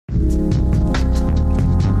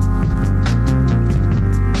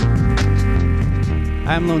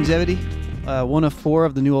I'm Lonegevity, one of 4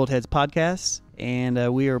 of the New Old Heads podcasts,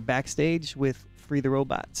 and we are backstage with Free the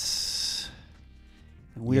Robots.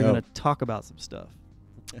 And we are going to talk about some stuff.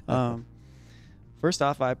 First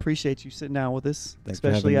off, I appreciate you sitting down with us,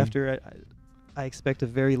 especially after I expect a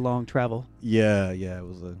very long travel. Yeah, it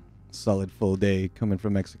was a solid full day coming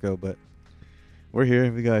from Mexico, but we're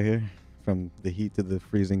here. We got here from the heat to the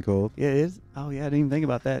freezing cold. Yeah, it is. Oh, yeah, I didn't even think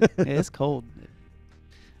about that. Yeah, it's cold.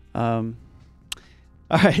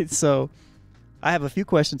 All right, so I have a few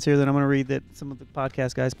questions here that I'm going to read that some of the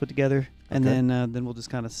podcast guys put together, and then we'll just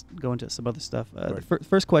kind of go into some other stuff. The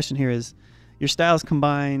first question here is, your styles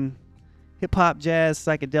combine hip-hop, jazz,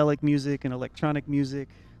 psychedelic music, and electronic music.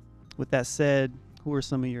 With that said, who are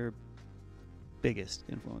some of your biggest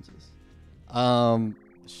influences? I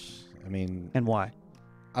mean... And why?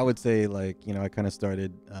 I would say, like, I kind of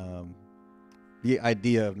started... the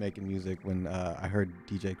idea of making music when I heard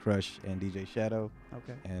DJ Crush and DJ Shadow,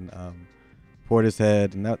 and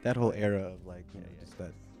Portishead, and that whole era of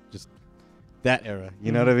just that era.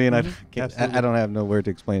 You know what I mean? I don't have no word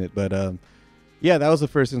to explain it, but yeah, that was the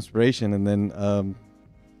first inspiration. And then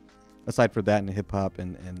aside from that, in hip hop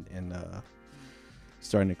and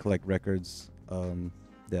starting to collect records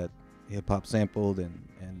that hip hop sampled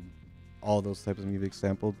and all those types of music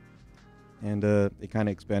sampled. And it kind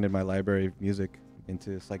of expanded my library of music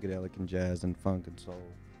into psychedelic and jazz and funk and soul,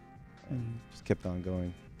 and just kept on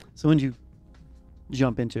going. So when did you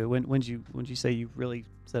jump into it? When you say you really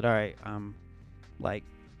said, all right, I'm like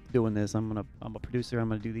doing this. I'm a producer. I'm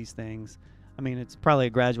gonna do these things. I mean, it's probably a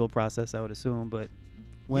gradual process, I would assume. But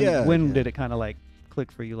when did it kind of like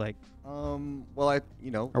click for you? Like, or what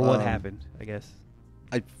happened? I guess.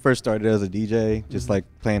 I first started as a DJ, just like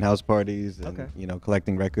playing house parties and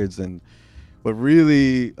collecting records. And what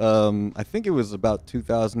really, I think it was about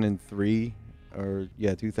 2003 or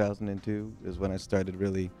 2002 is when I started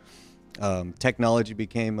really. Technology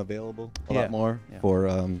became available a lot more for.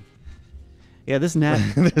 This Nat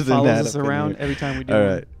follows us around every time we do. All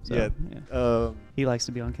right. So, he likes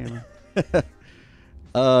to be on camera.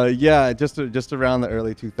 Just around the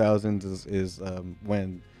early 2000s is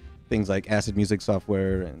when things like Acid Music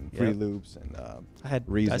software and Free Loops and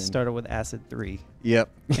Reason. I started with Acid 3. Yep.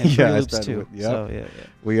 And Free Loops too. So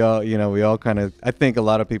we all kind of. I think a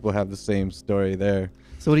lot of people have the same story there.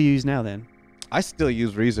 So what do you use now then? I still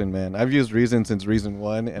use Reason, man. I've used Reason since Reason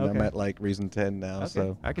 1, and I'm at like Reason 10 now. Okay.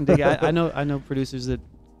 So I can dig it. I know producers that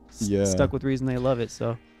stuck with Reason. They love it.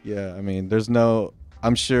 So yeah, I mean,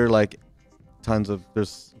 I'm sure like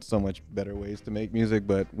there's so much better ways to make music,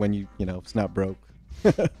 but when it's not broke.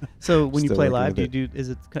 So when you play live, do you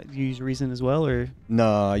use Reason as well, or?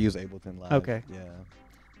 No, I use Ableton Live. Okay. Yeah.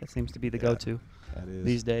 That seems to be the go-to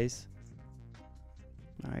these days.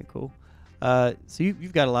 All right, cool. So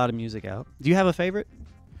you've got a lot of music out. Do you have a favorite?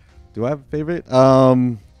 Do I have a favorite?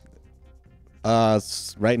 Right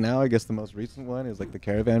now, I guess the most recent one is like the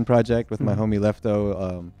Caravan Project with my homie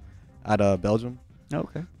Lefto out of Belgium.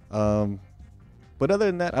 Okay. But other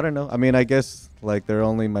than that, I don't know. I mean, I guess like they're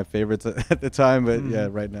only my favorites at the time. But yeah,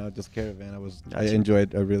 right now, just Caravan. I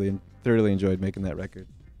really thoroughly enjoyed making that record.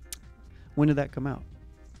 When did that come out?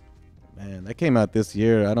 Man, that came out this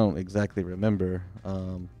year. I don't exactly remember.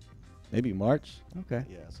 Maybe March. Okay.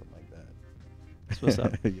 Yeah, something like that. That's what's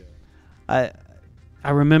up. Yeah.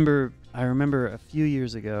 I remember a few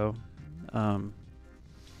years ago. I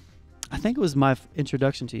think it was my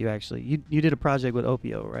introduction to you. Actually, you did a project with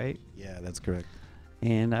Opio, right? Yeah, that's correct.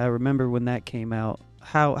 And I remember when that came out.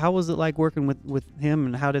 How was it like working with him,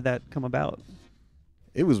 and how did that come about?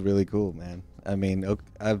 It was really cool, man. I mean,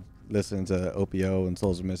 I've listened to Opio and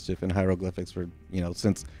Souls of Mischief and Hieroglyphics for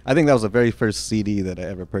since I think that was the very first CD that I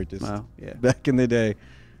ever purchased. Wow, yeah. Back in the day.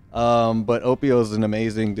 But Opio is an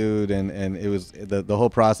amazing dude, and it was the whole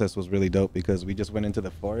process was really dope because we just went into the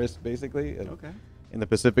forest basically. In the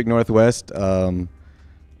Pacific Northwest,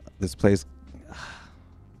 this place,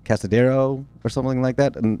 Casadero or something like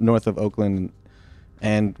that, north of Oakland,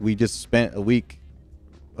 and we just spent a week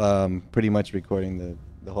pretty much recording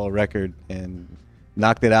the whole record and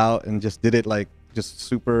knocked it out and just did it like just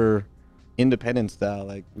super independent style.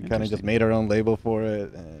 Like we kind of just made our own label for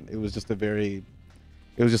it, and it was just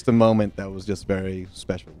a moment that was just very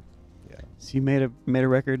special. Yeah. So you made a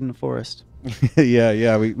record in the forest.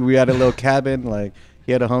 Yeah. We had a little cabin. Like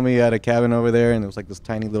he had a homie had a cabin over there, and it was like this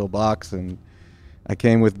tiny little box, and I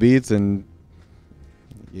came with beats, and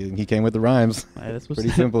he came with the rhymes. That's pretty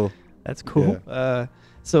simple. That's cool. Yeah.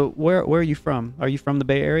 So where are you from? Are you from the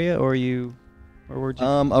Bay Area, or where'd you?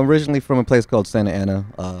 I'm originally from a place called Santa Ana,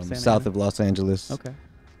 south of Los Angeles. Okay.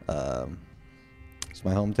 It's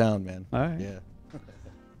my hometown, man. All right. Yeah.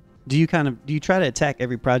 Do you try to attack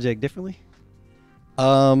every project differently?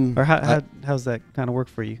 Or how's that kind of work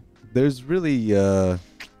for you? There's really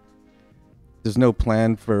there's no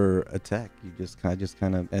plan for attack. You just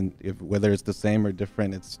kind of, and whether it's the same or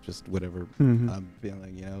different, it's just whatever I'm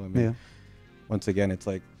feeling. You know, I mean, once again, it's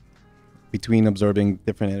like between absorbing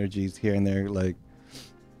different energies here and there. Like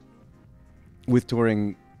with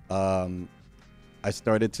touring, I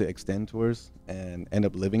started to extend tours and end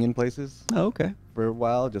up living in places. Oh, okay. For a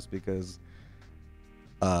while, just because,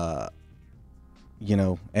 you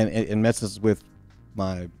know, and it messes with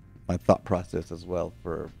my thought process as well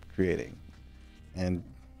for creating. And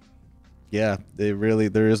yeah,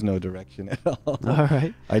 there is no direction at all. All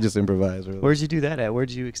right. I just improvise. Really. Where'd you do that at?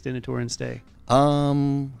 Where'd you extend a tour and stay?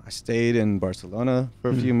 I stayed in Barcelona for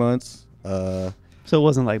a few months. So it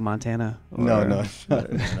wasn't like Montana? No.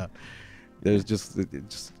 There's just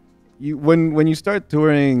when you start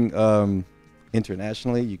touring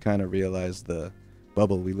internationally, you kind of realize the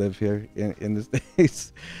bubble we live here in the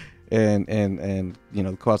States, and you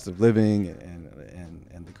know, the cost of living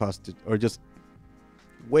and the cost or just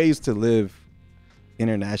ways to live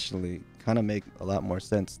internationally kind of make a lot more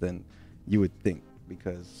sense than you would think,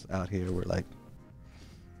 because out here we're like,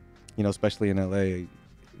 you know, especially in LA,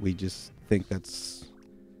 we just think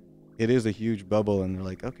it is a huge bubble, and they're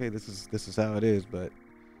like, okay, this is how it is. But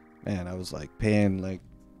man, I was like paying like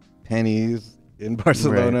pennies in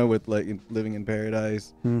Barcelona with like living in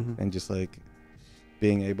paradise, and just like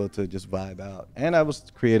being able to just vibe out. And I was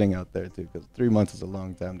creating out there too, because 3 months is a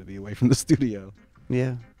long time to be away from the studio.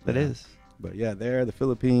 Yeah, that is. But yeah, there, the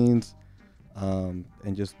Philippines, and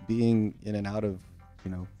just being in and out of,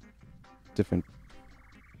 you know, different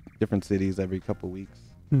cities every couple weeks.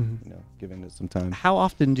 You know, giving it some time. How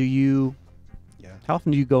often do you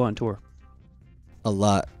go on tour? A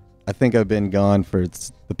lot. I think I've been gone for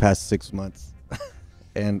the past 6 months.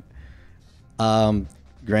 And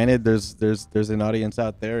granted, there's an audience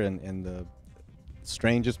out there in the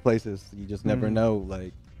strangest places. You just never know,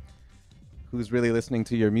 like, who's really listening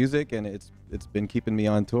to your music, and it's been keeping me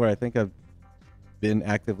on tour. I think I've been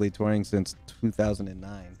actively touring since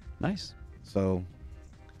 2009. Nice. So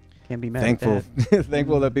can't be mad thankful at that.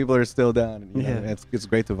 thankful that people are still down. And, you know, it's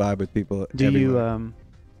great to vibe with people. Do everywhere. you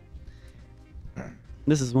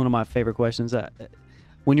this is one of my favorite questions.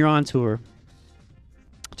 When you're on tour,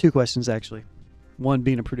 2 questions actually. One,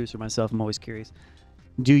 being a producer myself, I'm always curious.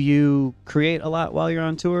 Do you create a lot while you're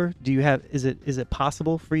on tour? Do you have is it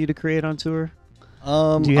possible for you to create on tour?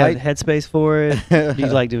 Do you have the headspace for it? Do you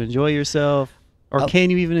like to enjoy yourself? Or can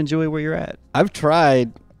you even enjoy where you're at? I've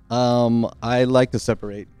tried. I like to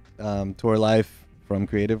separate tour life from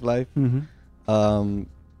creative life. I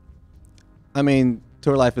mean,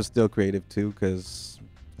 tour life is still creative too, because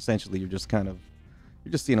essentially you're just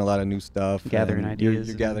seeing a lot of new stuff, gathering ideas.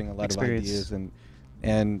 You're gathering a lot of ideas,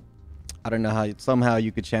 and I don't know how somehow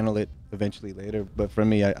you could channel it eventually later. But for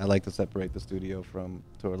me, I like to separate the studio from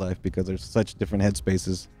tour life, because there's such different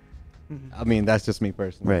headspaces. I mean, that's just me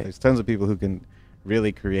personally. Right. There's tons of people who can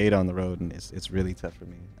really create on the road, and it's really tough for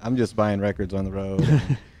me. I'm just buying records on the road,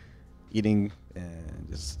 and eating and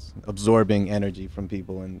just absorbing energy from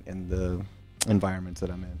people and the environments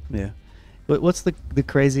that I'm in. Yeah. But what's the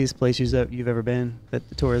craziest place you've ever been that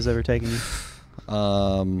the tour has ever taken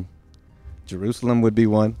you? Jerusalem would be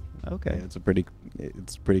one. Okay. Yeah,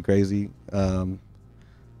 it's pretty crazy.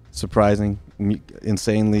 Surprising,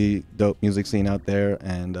 insanely dope music scene out there,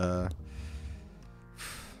 and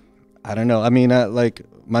I don't know. I mean, like,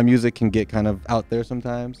 my music can get kind of out there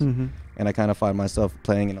sometimes, and I kind of find myself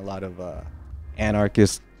playing in a lot of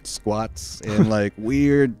anarchist squats and like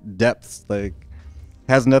weird depths. Like,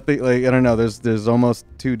 has nothing. Like, I don't know. There's almost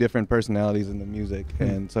 2 different personalities in the music,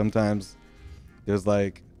 and sometimes there's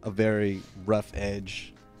like a very rough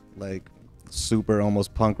edge, like super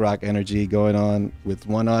almost punk rock energy going on with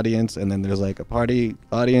one audience, and then there's like a party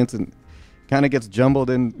audience, and kind of gets jumbled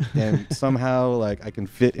in, and somehow like I can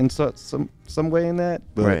fit in some way in that.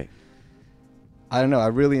 But right. I don't know. I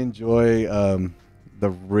really enjoy the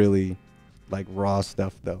really like raw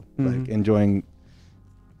stuff though. Like enjoying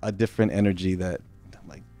a different energy that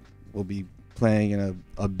like will be playing in a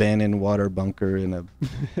abandoned water bunker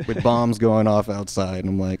with bombs going off outside, and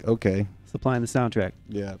I'm like, okay. Supplying the soundtrack.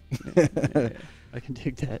 Yeah. Yeah. I can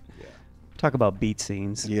dig that. Yeah. Talk about beat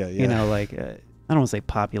scenes. Yeah. You know, like I don't want to say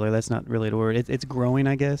popular. That's not really the word. It's growing,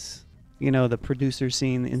 I guess. You know, the producer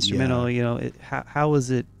scene, the instrumental. You know, how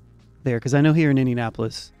was it there? Because I know here in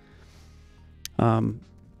Indianapolis,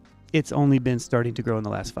 it's only been starting to grow in the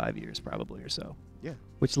last 5 years, probably, or so. Yeah.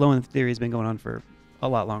 Which Low End Theory has been going on for a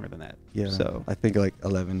lot longer than that. Yeah. So I think like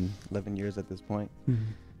 11 years at this point.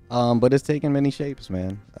 But it's taken many shapes,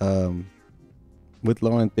 man. With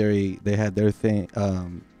Low End Theory, they had their thing.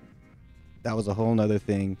 That was a whole nother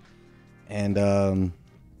thing. And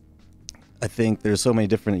I think there's so many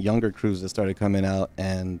different younger crews that started coming out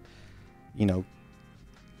and, you know,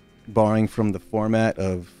 borrowing from the format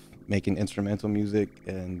of making instrumental music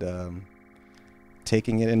and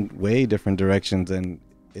taking it in way different directions than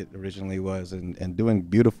it originally was, and doing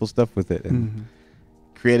beautiful stuff with it, and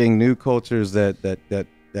creating new cultures that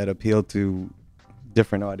appeal to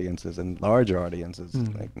different audiences and larger audiences.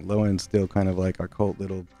 Like Low End's still kind of like our cult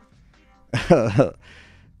little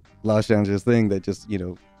Los Angeles thing that just, you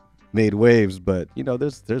know, made waves, but you know,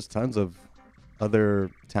 there's tons of other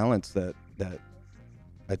talents that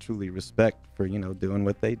I truly respect for, you know, doing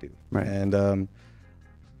what they do. Right. And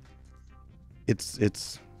it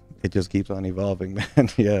just keeps on evolving, man.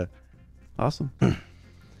 Yeah. Awesome. All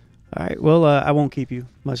right. Well, I won't keep you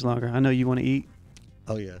much longer. I know you want to eat.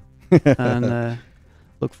 Oh yeah. And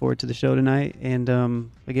look forward to the show tonight. And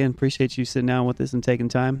again, appreciate you sitting down with us and taking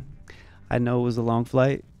time. I know it was a long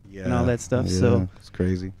flight and all that stuff. Yeah, so it's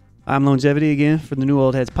crazy. I'm Lonegevity again for the New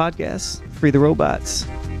Old Heads podcast. Free the robots.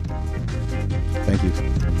 Thank you.